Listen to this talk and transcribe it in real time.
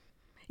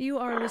You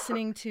are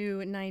listening to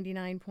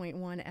 99.1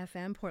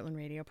 FM Portland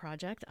Radio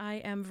Project. I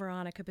am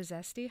Veronica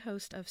Bezzesti,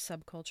 host of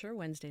Subculture,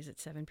 Wednesdays at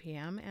 7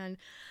 p.m., and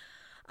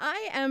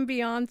I am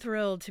beyond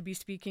thrilled to be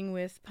speaking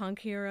with punk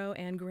hero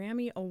and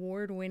Grammy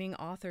Award-winning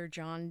author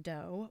John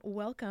Doe.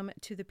 Welcome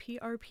to the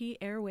PRP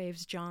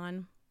airwaves,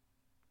 John.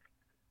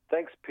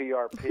 Thanks,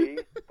 PRP.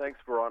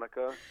 Thanks,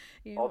 Veronica.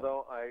 Yeah.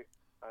 Although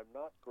I'm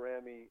not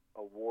Grammy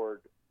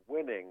Award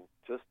winning,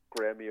 just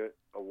Grammy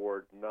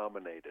Award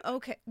nominated.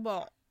 Okay,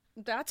 well,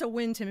 that's a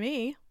win to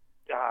me.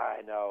 I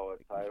know.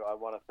 I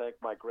want to thank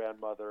my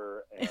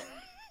grandmother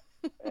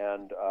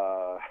and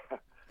I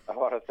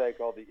want to thank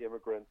all the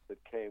immigrants that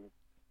came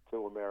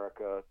to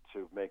America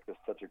to make this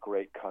such a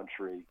great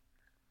country.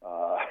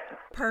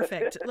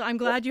 Perfect. I'm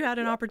glad you had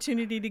an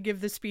opportunity to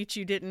give the speech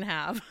you didn't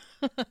have.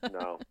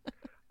 No.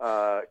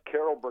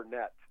 Carol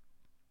Burnett.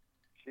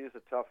 She's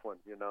a tough one,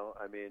 you know.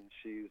 I mean,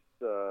 she's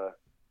the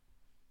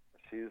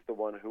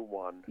one who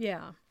won.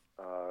 Yeah.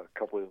 A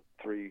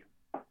 3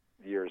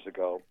 years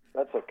ago.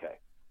 That's okay.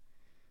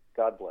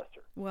 God bless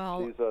her.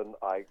 Well, she's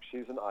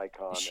an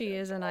icon. She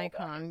is an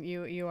icon.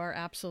 You are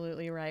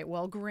absolutely right.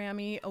 Well,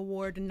 Grammy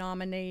Award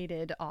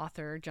nominated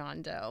author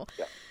John Doe.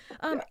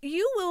 Yeah.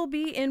 You will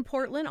be in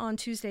Portland on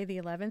Tuesday the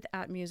 11th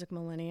at Music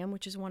Millennium,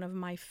 which is one of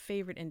my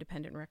favorite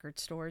independent record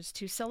stores,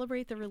 to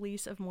celebrate the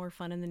release of More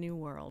Fun in the New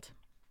World.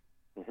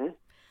 Mm-hmm.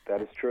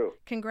 That is true.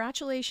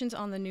 Congratulations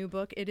on the new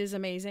book. It is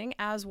amazing,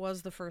 as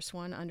was the first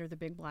one, Under the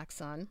Big Black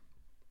Sun.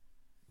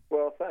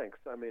 Well, thanks.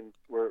 I mean,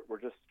 we're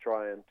just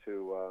trying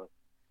to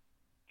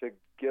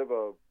give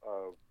a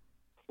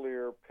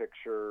clear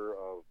picture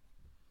of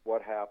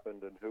what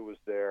happened and who was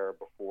there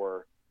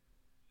before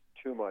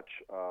too much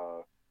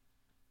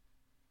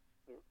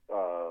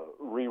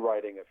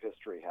rewriting of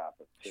history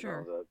happens.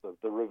 Sure. You know,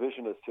 the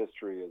revisionist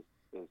history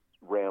is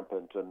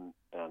rampant and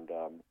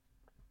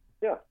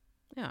yeah.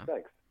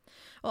 Thanks.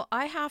 Well,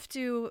 I have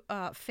to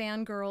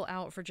fangirl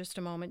out for just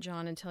a moment,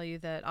 John, and tell you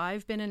that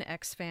I've been an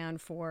X fan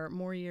for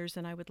more years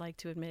than I would like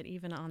to admit,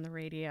 even on the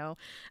radio.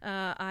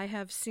 I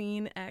have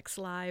seen X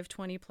live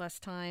 20 plus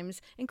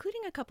times,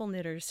 including a couple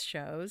Knitters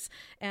shows,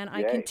 and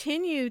I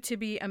continue to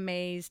be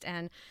amazed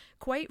and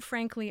quite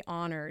frankly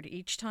honored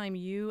each time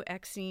you,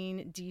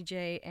 Exene,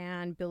 DJ,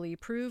 and Billy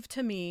prove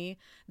to me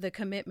the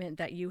commitment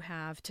that you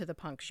have to the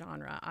punk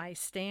genre. I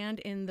stand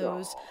in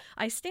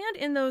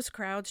those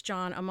crowds,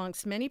 John,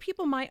 amongst many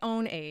people my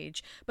own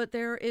age, but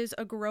there is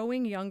a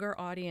growing younger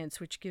audience,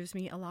 which gives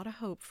me a lot of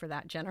hope for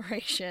that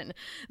generation.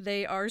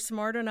 They are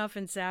smart enough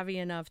and savvy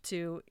enough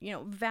to,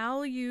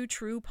 value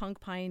true punk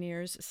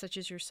pioneers such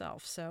as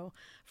yourself. So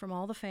from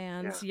all the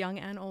fans, young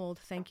and old,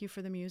 thank you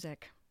for the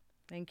music.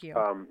 Thank you.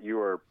 You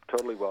are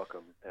totally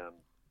welcome, and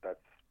that's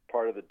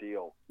part of the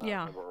deal.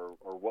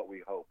 Or what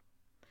we hope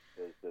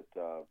is that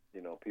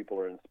people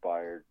are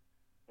inspired,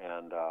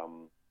 and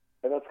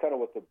that's kind of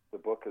what the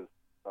book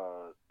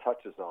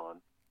touches on,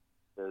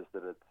 is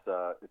that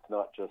it's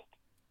not just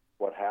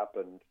what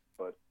happened,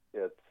 but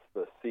it's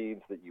the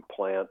seeds that you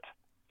plant,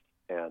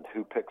 and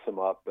who picks them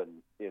up,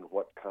 and in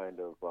what kind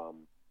of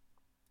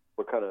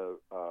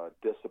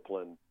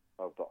discipline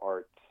of the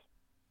arts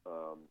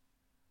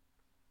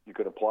you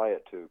can apply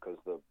it to, because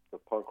the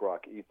punk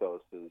rock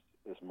ethos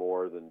is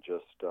more than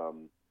just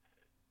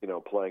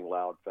playing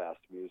loud, fast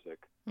music.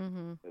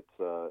 Mm-hmm.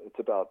 It's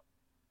about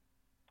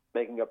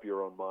making up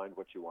your own mind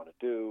what you want to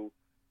do,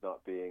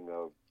 not being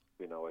a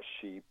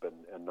sheep,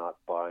 and not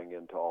buying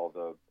into all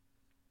the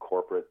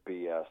corporate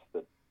BS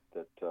that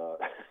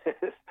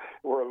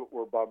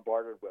we're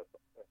bombarded with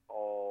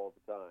all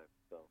the time.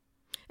 So.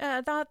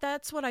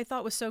 That's what I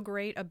thought was so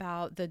great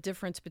about the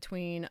difference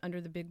between Under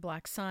the Big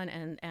Black Sun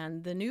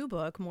and the new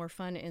book, More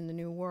Fun in the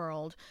New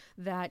World,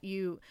 that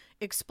you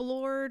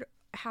explored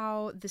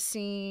how the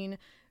scene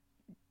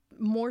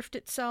morphed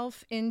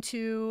itself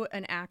into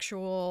an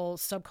actual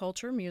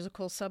subculture,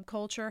 musical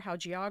subculture, how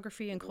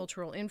geography and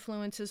cultural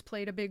influences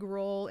played a big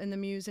role in the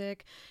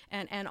music,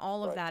 and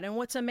all of that. And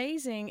what's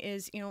amazing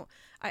is,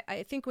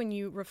 I think when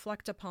you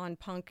reflect upon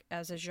punk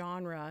as a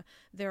genre,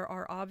 there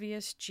are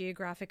obvious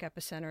geographic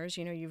epicenters.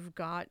 You've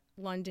got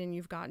London,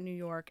 you've got New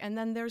York, and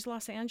then there's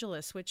Los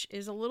Angeles, which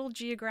is a little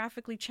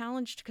geographically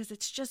challenged because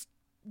it's just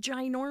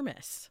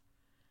ginormous.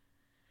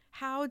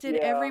 How did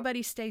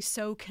everybody stay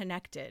so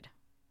connected?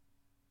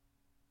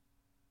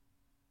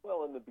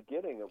 Well, in the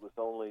beginning, it was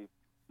only,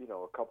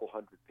 a couple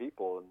hundred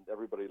people, and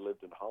everybody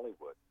lived in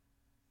Hollywood.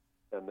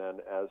 And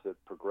then as it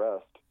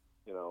progressed,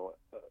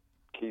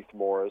 Keith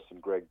Morris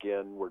and Greg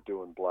Ginn were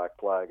doing Black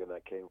Flag, and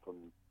that came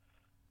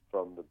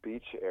from the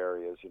beach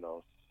areas,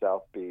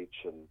 South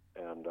Beach and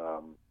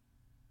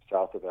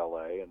south of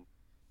L.A.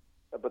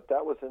 But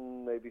that was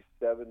in maybe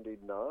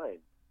 79.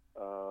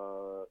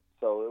 So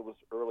it was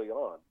early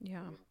on.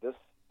 Yeah. I mean,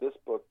 this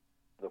book,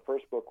 the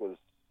first book was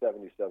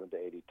 77 to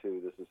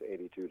 82. This is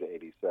 82 to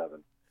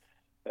 87.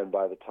 And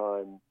by the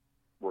time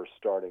we're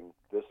starting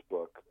this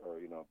book, or,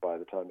 by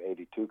the time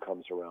 82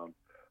 comes around,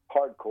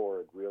 hardcore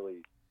had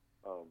really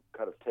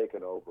kind of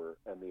taken over,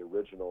 and the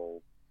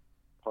original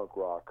punk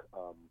rock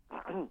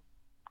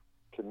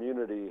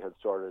community had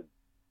started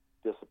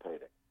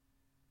dissipating.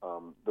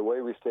 the way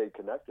we stayed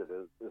connected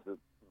is that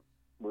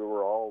we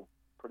were all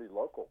pretty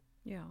local.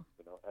 Yeah.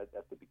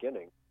 At the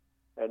beginning,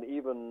 and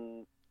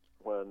even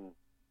when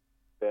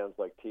bands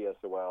like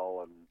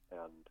TSOL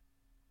and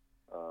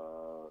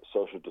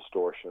Social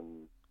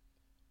Distortion,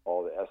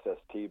 all the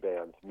SST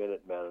bands,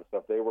 Minutemen and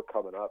stuff, they were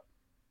coming up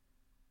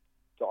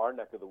to our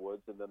neck of the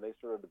woods, and then they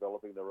started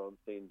developing their own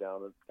scene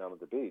down at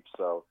the beach.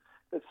 So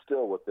it's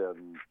still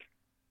within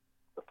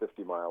a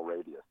 50-mile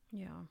radius.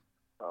 Yeah.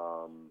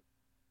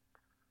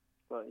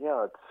 But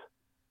yeah,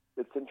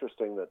 it's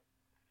interesting that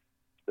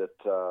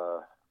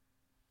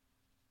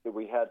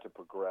we had to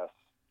progress.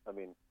 I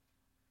mean,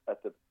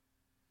 at the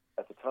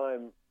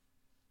time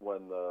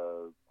when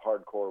the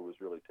hardcore was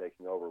really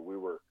taking over,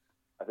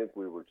 I think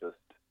we were just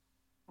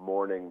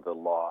mourning the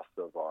loss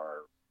of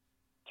our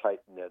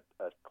tight-knit,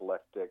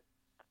 eclectic,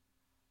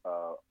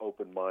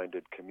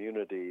 open-minded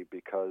community,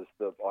 because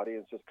the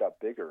audience just got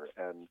bigger,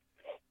 and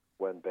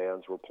when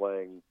bands were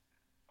playing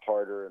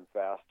harder and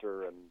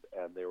faster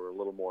and they were a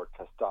little more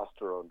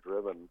testosterone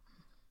driven,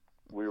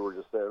 we were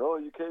just saying, oh,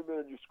 you came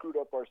in and you screwed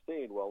up our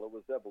scene. Well, it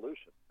was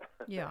evolution.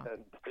 Yeah.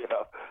 And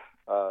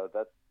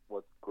that's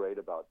what's great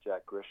about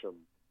Jack Grisham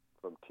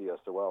from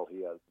TSOL.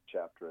 He has a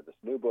chapter in this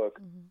new book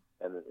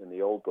and in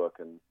the old book,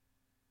 and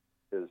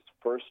his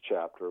first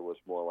chapter was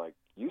more like,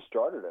 you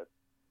started it.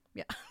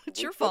 Yeah, it's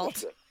your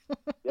fault.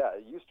 Yeah,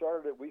 you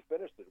started it, we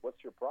finished it.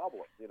 What's your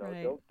problem?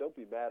 Right. Don't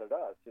be mad at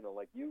us.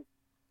 Like, you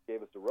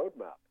gave us a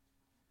roadmap,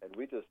 and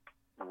we just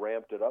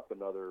ramped it up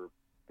another,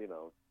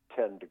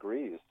 10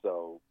 degrees.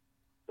 So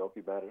don't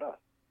be mad at us,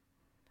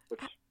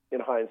 which in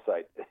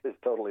hindsight is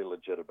totally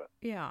legitimate.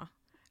 Yeah.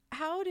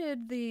 How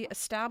did the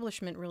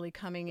establishment really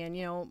coming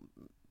in,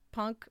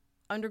 punk,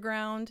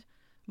 underground,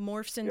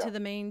 morphs into the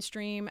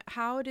mainstream?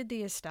 How did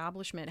the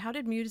establishment, how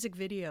did music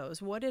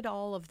videos, what did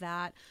all of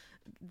that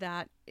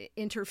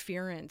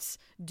interference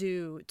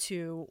do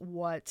to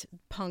what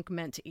punk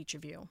meant to each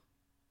of you?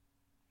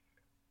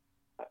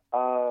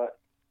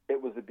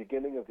 It was the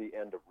beginning of the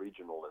end of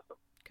regionalism.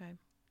 Okay.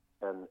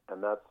 And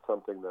that's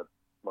something that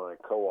my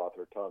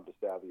co-author, Tom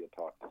DeSavia,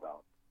 talked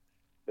about,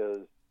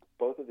 is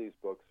both of these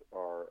books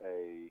are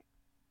a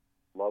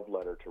love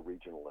letter to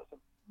regionalism.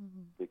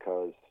 Mm-hmm.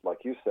 Because,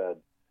 like you said,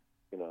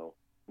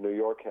 New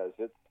York has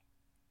its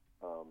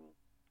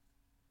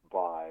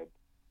vibe,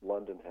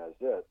 London has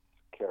its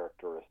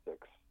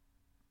characteristics,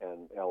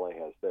 and LA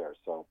has theirs.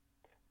 So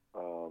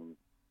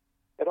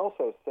it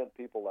also sent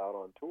people out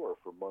on tour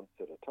for months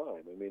at a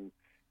time. I mean,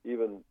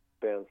 even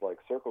bands like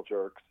Circle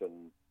Jerks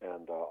and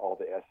all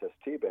the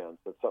SST bands,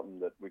 that's something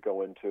that we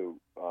go into.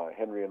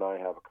 Henry and I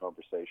have a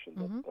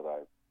conversation that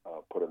I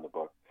put in the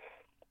book,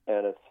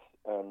 and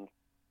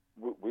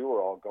we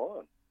were all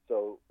gone.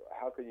 So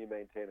how can you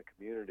maintain a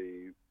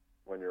community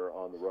when you're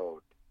on the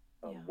road,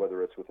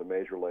 whether it's with a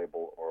major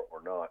label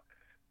or not?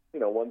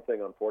 One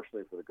thing,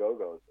 unfortunately, for the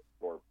Go-Go's,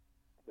 or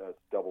that's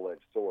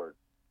double-edged sword,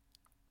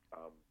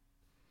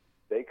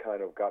 they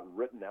kind of got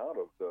written out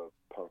of the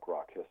punk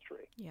rock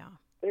history. Yeah.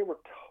 They were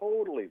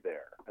totally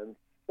there, and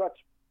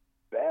such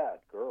bad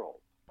girls.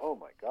 Oh,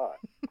 my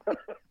God.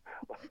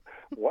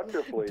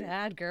 Wonderfully.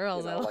 Bad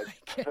girls, I like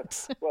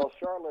it. Well,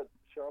 Charlotte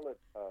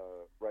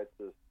writes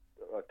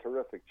a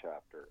terrific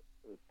chapter.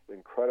 It's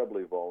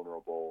incredibly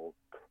vulnerable,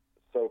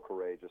 so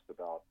courageous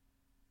about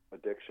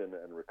addiction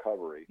and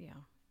recovery. Yeah.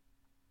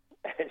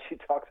 And she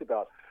talks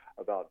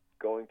about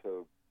going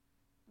to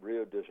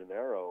Rio de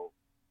Janeiro,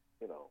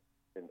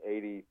 in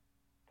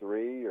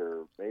 83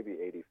 or maybe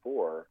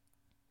 84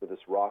 for this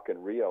Rock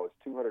in Rio. It's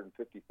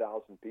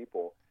 250,000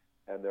 people,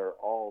 and they're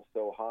all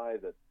so high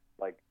that,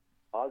 like,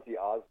 Ozzy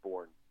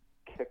Osbourne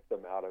kicked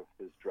them out of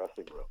his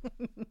dressing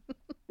room,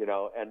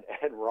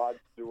 and Rod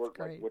Stewart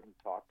wouldn't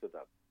talk to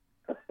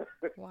them.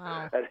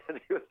 Wow. And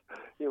he was,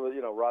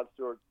 Rod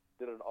Stewart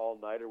did an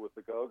all-nighter with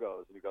the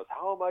Go-Go's, and he goes,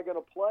 how am I going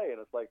to play? And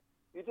it's like,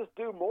 you just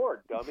do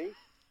more, dummy.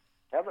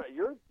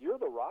 You're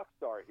the rock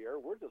star here.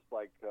 We're just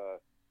like,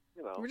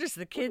 we're just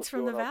the kids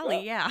from the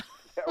valley, yeah.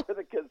 Yeah, we're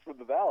the kids from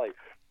the valley.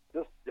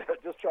 Just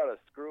try to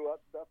screw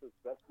up stuff as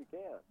best we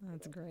can.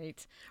 That's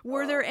great.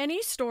 Were there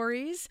any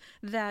stories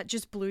that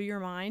just blew your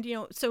mind?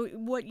 So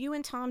what you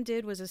and Tom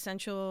did was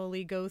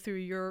essentially go through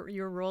your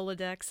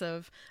Rolodex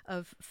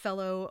of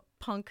fellow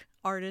punk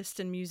artists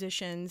and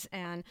musicians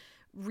and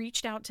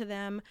reached out to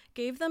them,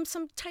 gave them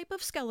some type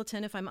of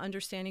skeleton, if I'm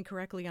understanding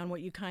correctly, on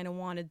what you kind of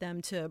wanted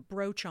them to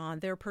broach on,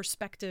 their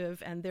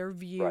perspective and their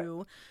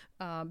view,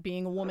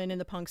 being a woman in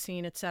the punk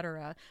scene,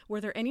 etc. Were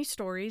there any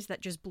stories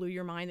that just blew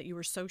your mind that you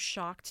were so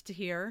shocked to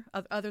hear,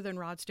 other than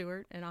Rod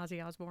Stewart and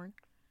Ozzy Osbourne?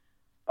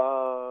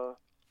 Well,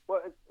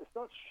 it's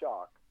not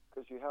shock,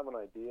 because you have an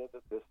idea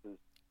that this is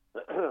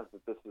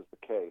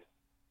the case.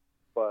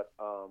 But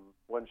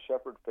when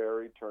Shepard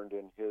Fairey turned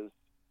in his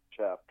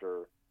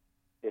chapter,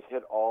 it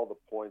hit all the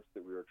points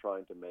that we were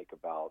trying to make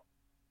about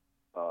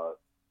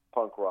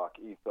punk rock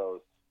ethos,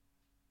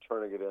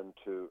 turning it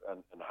into,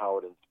 and how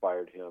it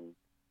inspired him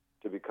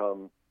to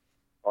become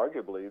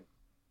arguably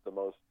the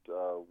most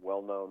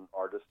well-known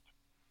artist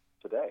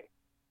today.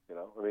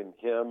 I mean,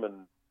 him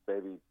and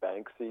maybe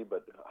Banksy,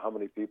 but how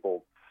many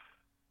people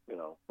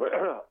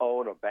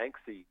own a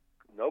Banksy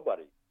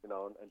nobody,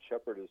 and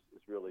Shepard is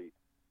really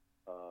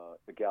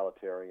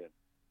egalitarian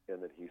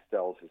in that he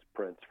sells his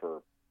prints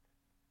for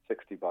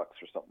 $60 or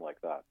something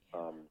like that.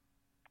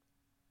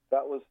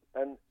 That was,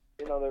 and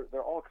there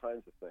are all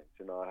kinds of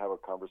things. I have a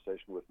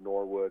conversation with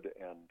Norwood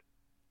and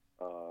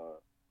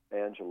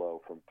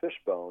Angelo from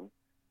Fishbone,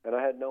 and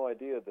I had no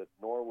idea that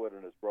Norwood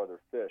and his brother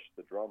Fish,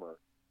 the drummer,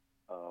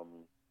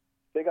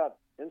 they got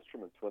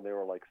instruments when they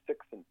were like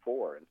 6 and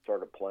 4 and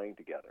started playing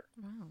together.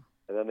 Wow.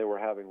 And then they were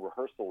having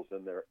rehearsals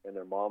in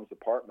their mom's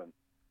apartment,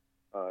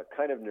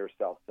 kind of near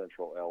South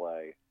Central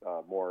LA,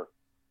 more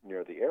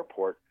near the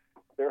airport.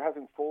 They were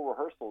having full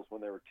rehearsals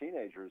when they were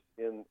teenagers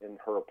in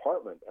her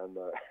apartment, and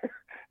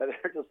and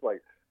they're just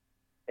like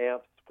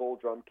amps, full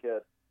drum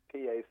kit,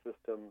 PA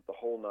system, the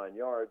whole 9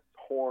 yards,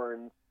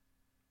 horns,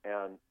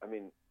 and I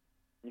mean,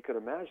 you can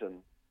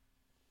imagine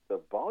the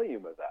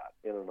volume of that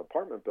in an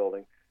apartment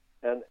building,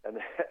 and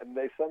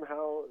they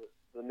somehow,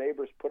 the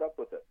neighbors put up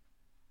with it.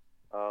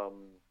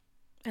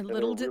 And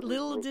little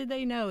did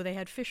they know they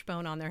had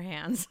Fishbone on their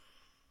hands.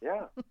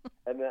 Yeah,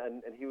 and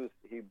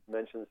he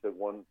mentions that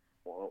one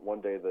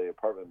day the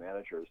apartment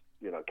managers,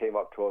 came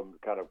up to him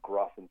kind of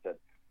gruff and said,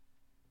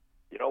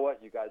 "You know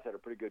what? You guys had a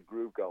pretty good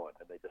groove going,"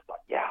 and they just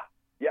thought, "Yeah,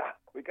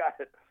 we got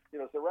it."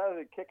 So rather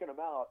than kicking him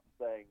out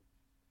and saying,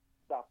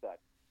 "Stop that,"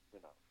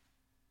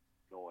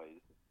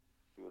 noise,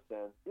 he was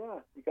saying, "Yeah,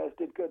 you guys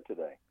did good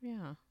today."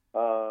 Yeah.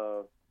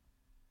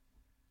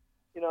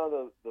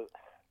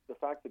 The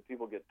fact that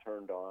people get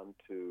turned on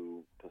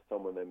to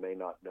someone they may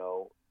not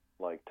know,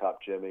 like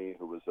Top Jimmy,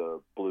 who was a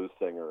blues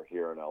singer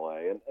here in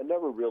LA and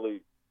never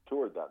really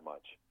toured that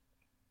much.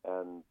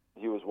 And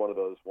he was one of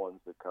those ones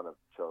that kind of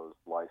chose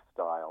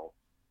lifestyle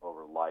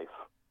over life.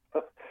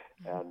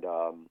 And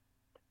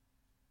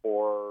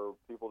or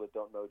people that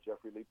don't know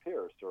Jeffrey Lee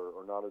Pierce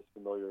or not as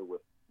familiar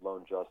with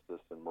Lone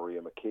Justice and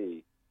Maria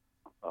McKee.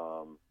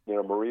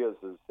 Maria's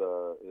is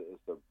a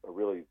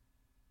really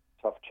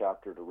tough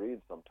chapter to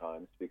read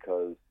sometimes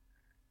because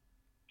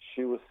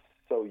she was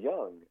so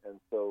young and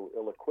so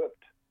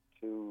ill-equipped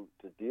to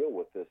deal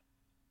with this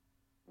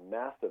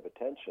massive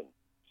attention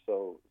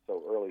so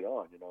early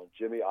on.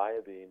 Jimmy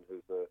Iovine,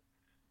 who's a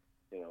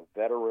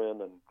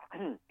veteran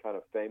and kind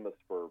of famous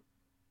for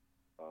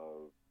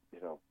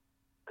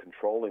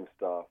controlling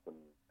stuff, and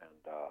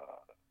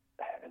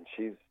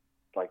she's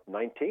like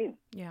 19.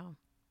 Yeah.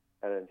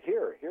 And then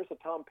here's a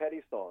Tom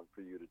Petty song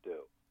for you to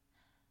do.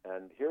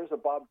 And here's a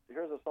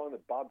song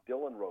that Bob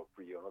Dylan wrote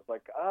for you. And I was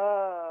like,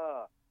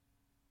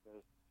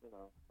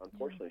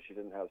 unfortunately, she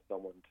didn't have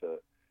someone to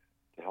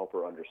help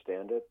her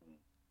understand it. And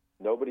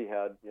nobody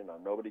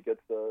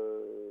gets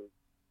a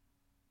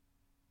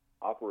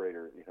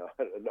operator,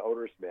 an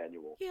owner's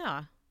manual.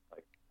 Yeah.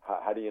 Like,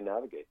 how do you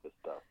navigate this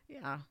stuff?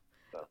 Yeah.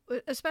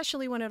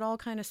 Especially when it all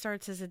kind of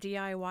starts as a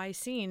DIY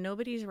scene.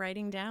 Nobody's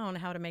writing down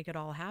how to make it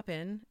all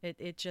happen.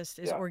 It just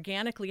is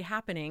organically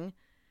happening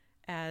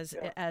as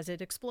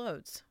it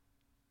explodes.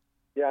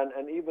 Yeah,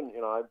 and even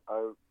I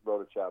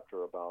wrote a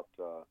chapter about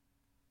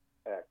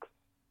X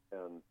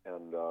and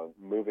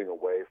moving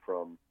away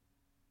from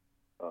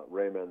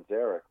Ray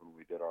Manzarek when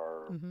we did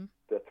our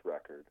fifth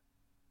record,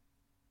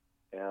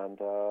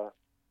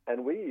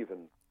 and we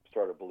even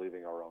started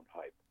believing our own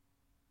hype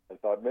and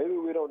thought maybe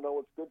we don't know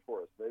what's good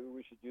for us. Maybe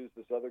we should use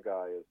this other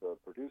guy as a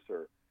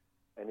producer,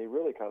 and he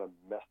really kind of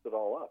messed it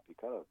all up. He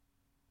kind of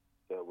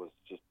was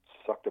just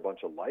sucked a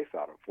bunch of life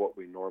out of what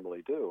we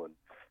normally do, and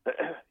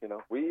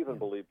we even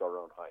believed our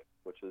own hype,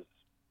 which is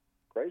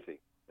crazy.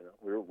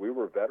 We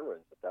were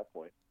veterans at that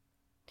point.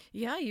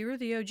 Yeah, you were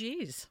the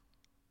OGs.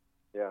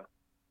 Yeah,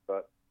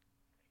 but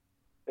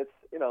it's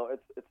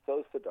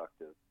so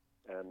seductive,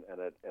 and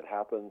it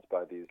happens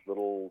by these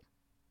little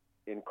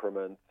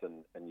increments,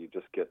 and you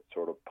just get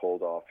sort of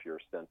pulled off your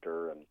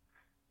center,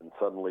 and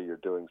suddenly you're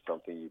doing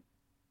something you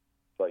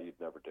thought you'd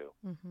never do.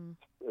 Mm-hmm.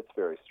 It's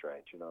very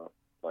strange,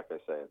 Like I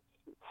say,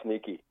 it's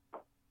sneaky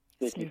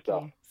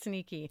stuff.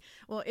 Sneaky.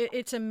 Well,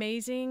 it's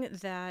amazing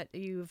that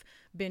you've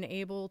been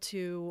able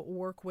to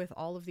work with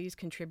all of these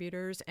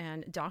contributors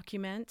and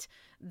document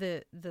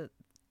the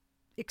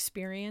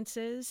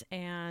experiences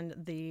and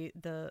the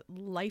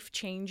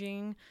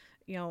life-changing,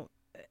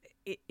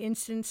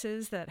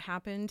 instances that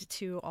happened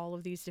to all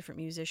of these different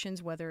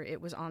musicians, whether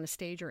it was on a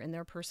stage or in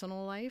their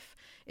personal life.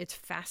 It's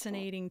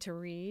fascinating to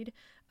read.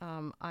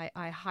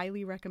 I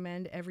highly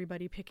recommend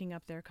everybody picking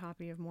up their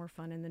copy of More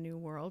Fun in the New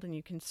World, and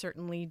you can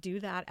certainly do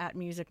that at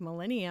Music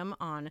Millennium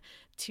on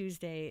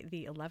Tuesday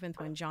the 11th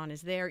when John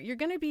is there. You're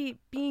going to be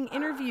being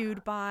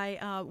interviewed by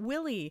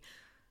Willie,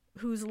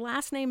 whose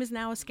last name is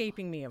now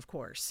escaping me, of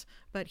course,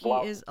 but he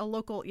is a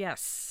local.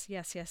 Yes.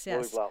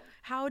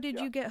 How did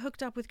you get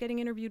hooked up with getting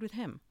interviewed with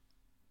him?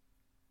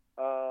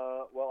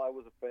 Well, I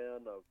was a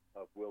fan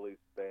of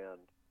Willie's band,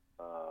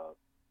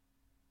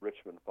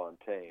 Richmond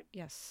Fontaine.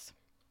 Yes.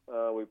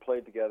 We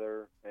played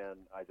together,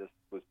 and I just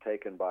was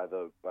taken by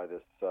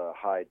this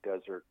high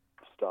desert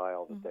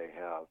style that they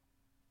have,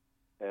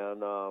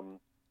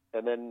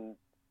 and then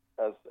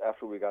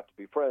after we got to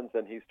be friends,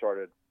 then he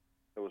started.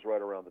 It was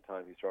right around the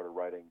time he started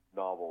writing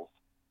novels,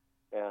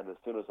 And as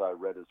soon as I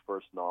read his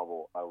first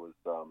novel,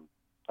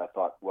 I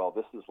thought, well,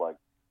 this is like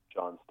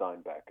John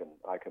Steinbeck, and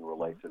I can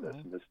relate to this.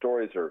 And the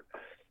stories are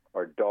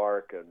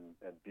dark and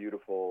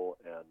beautiful,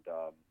 and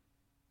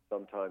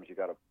sometimes you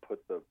got to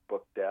put the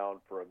book down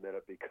for a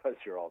minute because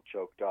you're all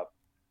choked up.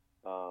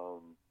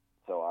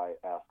 So I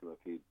asked him if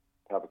he'd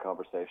have a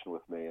conversation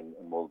with me, and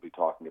we'll be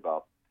talking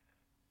about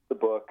the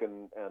book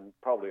and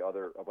probably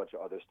a bunch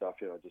of other stuff,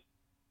 just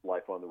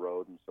life on the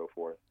road and so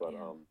forth. But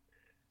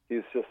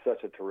he's just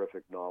such a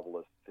terrific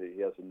novelist. He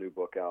has a new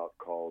book out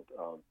called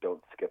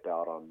Don't Skip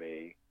Out on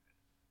Me,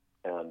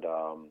 and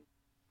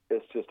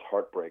it's just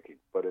heartbreaking,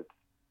 but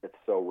it's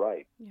so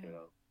right.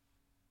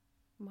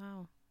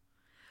 Wow.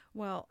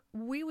 Well,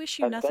 we wish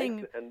you and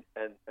nothing. Thanks,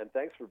 and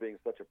thanks for being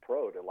such a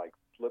pro to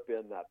slip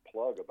in that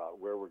plug about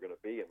where we're going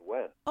to be and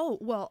when. Oh,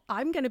 well,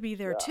 I'm going to be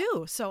there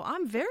too, so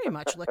I'm very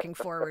much looking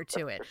forward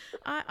to it.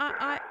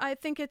 I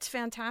think it's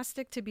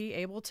fantastic to be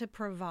able to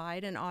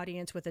provide an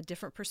audience with a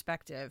different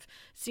perspective.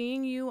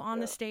 Seeing you on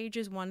the stage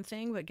is one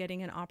thing, but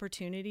getting an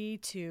opportunity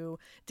to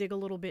dig a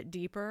little bit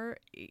deeper,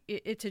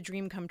 it's a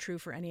dream come true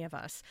for any of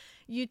us.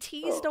 You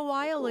teased a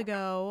while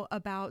ago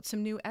about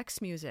some new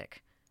X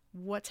music.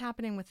 What's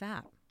happening with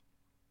that?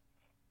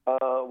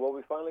 Well,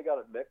 we finally got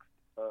it mixed.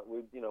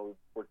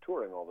 We're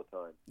touring all the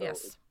time, so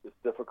it's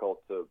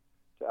difficult to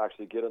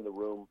actually get in the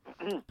room.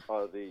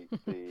 The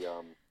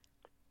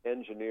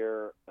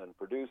engineer and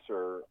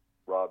producer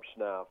Rob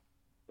Schnaff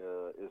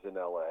is in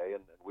L.A.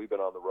 and we've been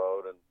on the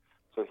road, and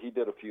so he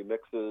did a few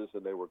mixes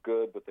and they were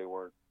good, but they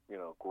weren't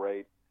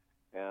great.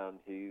 And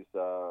he's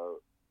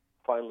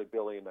finally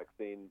Billy and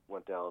Maxine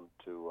went down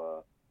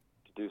to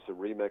do some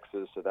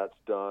remixes, so that's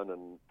done.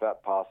 And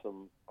Fat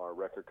Possum, our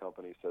record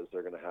company, says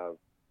they're going to have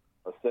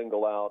a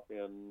single out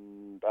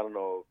in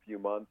a few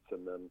months,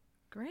 and then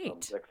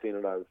great. Maxine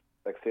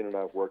and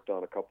I've worked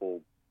on a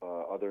couple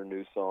other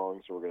new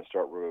songs. We're going to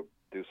start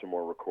do some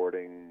more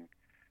recording.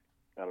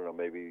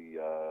 Maybe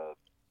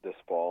this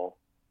fall.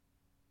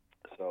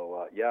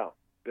 So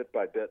bit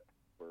by bit,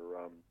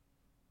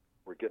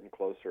 we're getting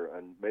closer,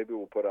 and maybe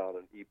we'll put out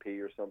an EP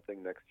or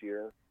something next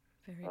year.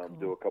 Very cool.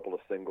 Do a couple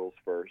of singles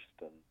first,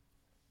 and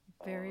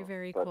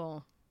very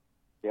cool.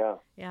 Yeah.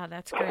 Yeah,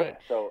 that's great.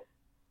 So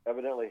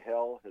evidently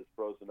hell has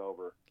frozen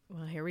over.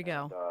 Well, here we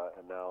go.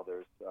 And now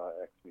there's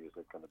X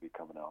music going to be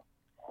coming out.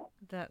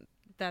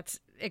 That's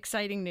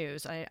exciting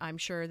news. I'm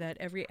sure that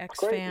every X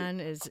fan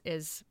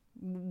is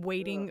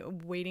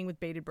waiting with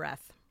bated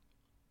breath.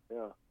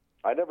 Yeah.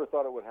 I never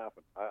thought it would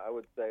happen. I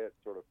would say it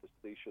sort of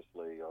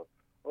facetiously.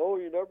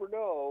 You never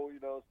know.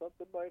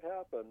 Something might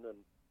happen. And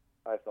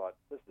I thought,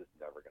 this is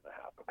never going to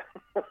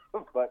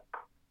happen. But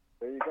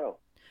there you go.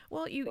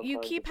 Well, you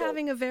keep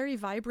having a very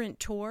vibrant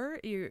tour.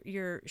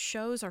 Your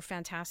shows are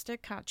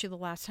fantastic. Caught you the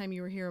last time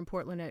you were here in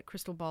Portland at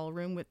Crystal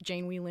Ballroom with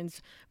Jane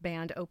Whelan's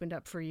band opened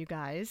up for you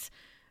guys.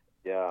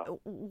 Yeah.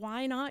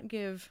 Why not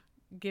give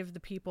the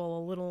people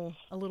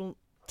a little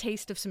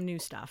taste of some new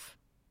stuff?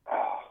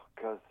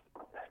 Because,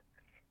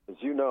 as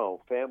you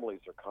know, families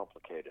are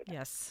complicated.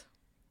 Yes.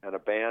 And a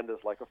band is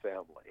like a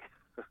family.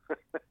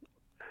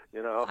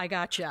 I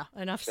gotcha.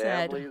 Enough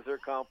said. Families are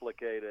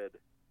complicated.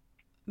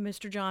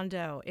 Mr. John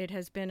Doe, it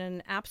has been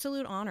an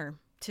absolute honor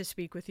to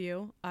speak with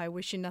you. I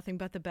wish you nothing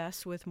but the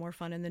best with More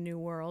Fun in the New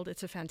World.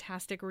 It's a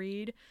fantastic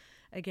read.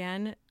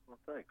 Again, well,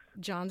 thanks.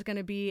 John's going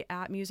to be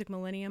at Music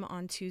Millennium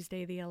on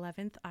Tuesday the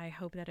 11th. I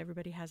hope that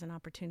everybody has an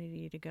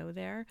opportunity to go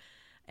there.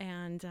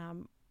 And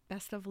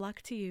best of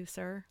luck to you,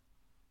 sir.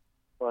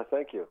 Well,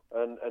 thank you.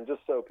 And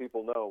just so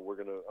people know,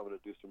 I'm gonna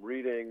do some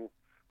reading.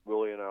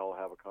 Willie and I will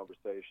have a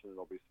conversation.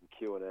 There'll be some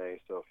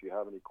Q&A. So if you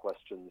have any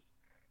questions,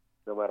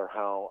 no matter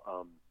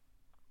how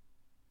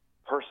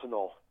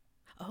personal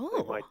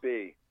it might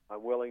be,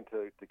 I'm willing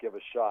to give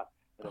a shot.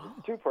 And if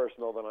it's too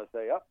personal, then I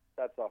say,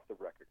 that's off the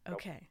record.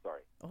 Okay. Nope,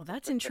 sorry. Well,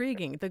 that's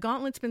intriguing. The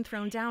gauntlet's been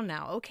thrown down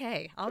now.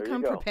 Okay. I'll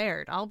come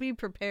prepared. I'll be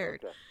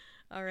prepared. Okay.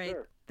 All right.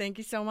 Sure. Thank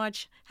you so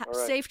much. All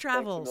right. Safe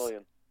travels. Thanks a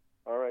million.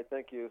 All right.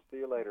 Thank you. See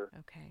you later.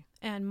 Okay.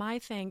 And my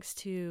thanks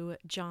to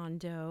John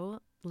Doe,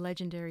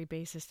 legendary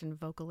bassist and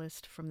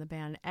vocalist from the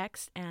band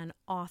X and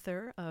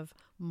author of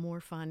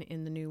More Fun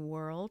in the New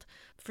World,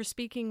 for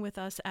speaking with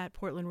us at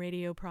Portland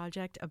Radio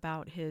Project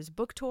about his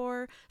book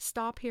tour,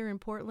 Stop Here in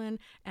Portland,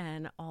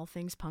 and all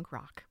things punk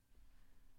rock.